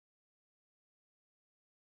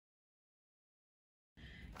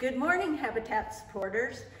Good morning, Habitat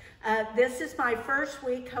supporters. This is my first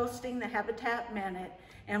week hosting the Habitat Minute,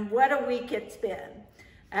 and what a week it's been.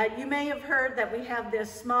 You may have heard that we have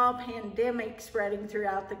this small pandemic spreading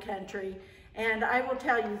throughout the country, and I will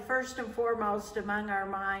tell you, first and foremost among our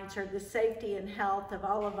minds are the safety and health of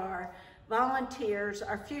all of our volunteers,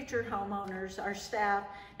 our future homeowners, our staff,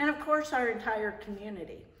 and of course our entire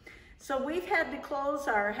community. So we've had to close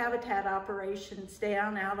our Habitat operations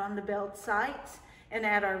down out on the build sites and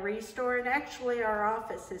at our restore, and actually our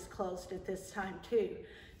office is closed at this time too.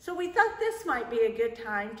 So we thought this might be a good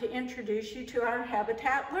time to introduce you to our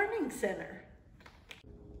Habitat Learning Center.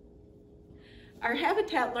 Our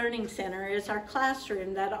Habitat Learning Center is our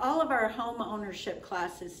classroom that all of our home ownership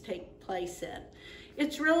classes take place in.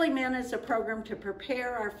 It's really meant as a program to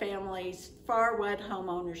prepare our families for what home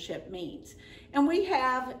ownership means. And we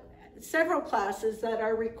have several classes that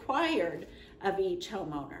are required of each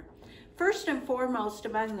homeowner. First and foremost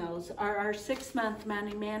among those are our 6-month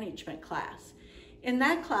money management class. In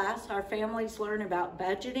that class, our families learn about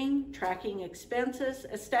budgeting, tracking expenses,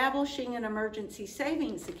 establishing an emergency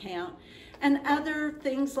savings account, and other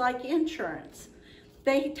things like insurance.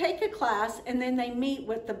 They take a class and then they meet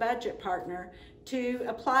with the budget partner to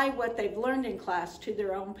apply what they've learned in class to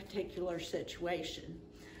their own particular situation.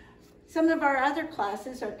 Some of our other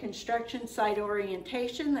classes are construction site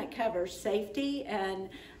orientation that covers safety and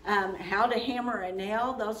how to hammer a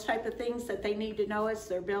nail, those type of things that they need to know as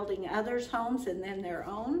they're building others' homes and then their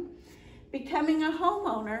own. Becoming a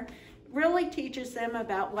homeowner really teaches them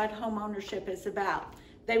about what home ownership is about.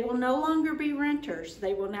 They will no longer be renters,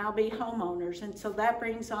 they will now be homeowners, and so that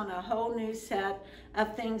brings on a whole new set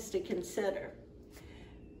of things to consider.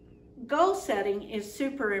 Goal setting is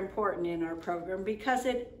super important in our program because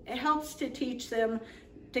it helps to teach them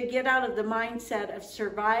to get out of the mindset of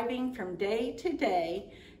surviving from day to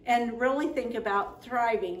day and really think about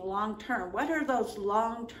thriving long term. What are those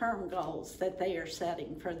long-term goals that they are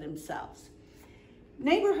setting for themselves?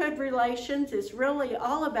 Neighborhood relations is really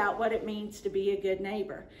all about what it means to be a good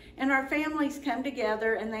neighbor. And our families come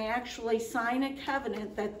together and they actually sign a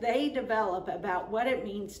covenant that they develop about what it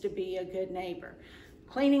means to be a good neighbor.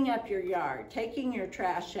 Cleaning up your yard, taking your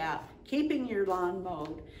trash out, keeping your lawn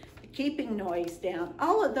mowed, keeping noise down,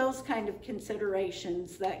 all of those kind of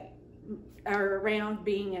considerations that are around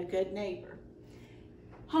being a good neighbor.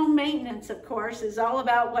 Home maintenance, of course, is all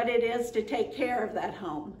about what it is to take care of that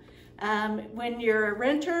home. When you're a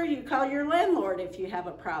renter, you call your landlord if you have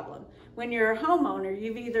a problem. When you're a homeowner,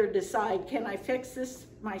 you either decide, can I fix this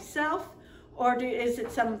myself, or is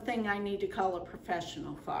it something I need to call a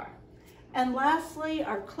professional for? And lastly,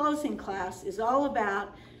 our closing class is all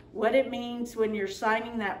about what it means when you're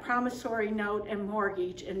signing that promissory note and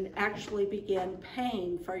mortgage and actually begin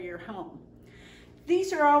paying for your home.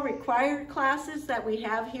 These are all required classes that we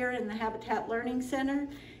have here in the Habitat Learning Center.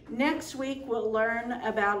 Next week, we'll learn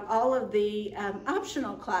about all of the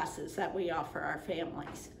optional classes that we offer our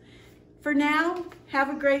families. For now, have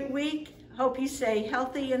a great week. Hope you stay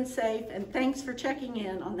healthy and safe, and thanks for checking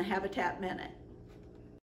in on the Habitat Minute.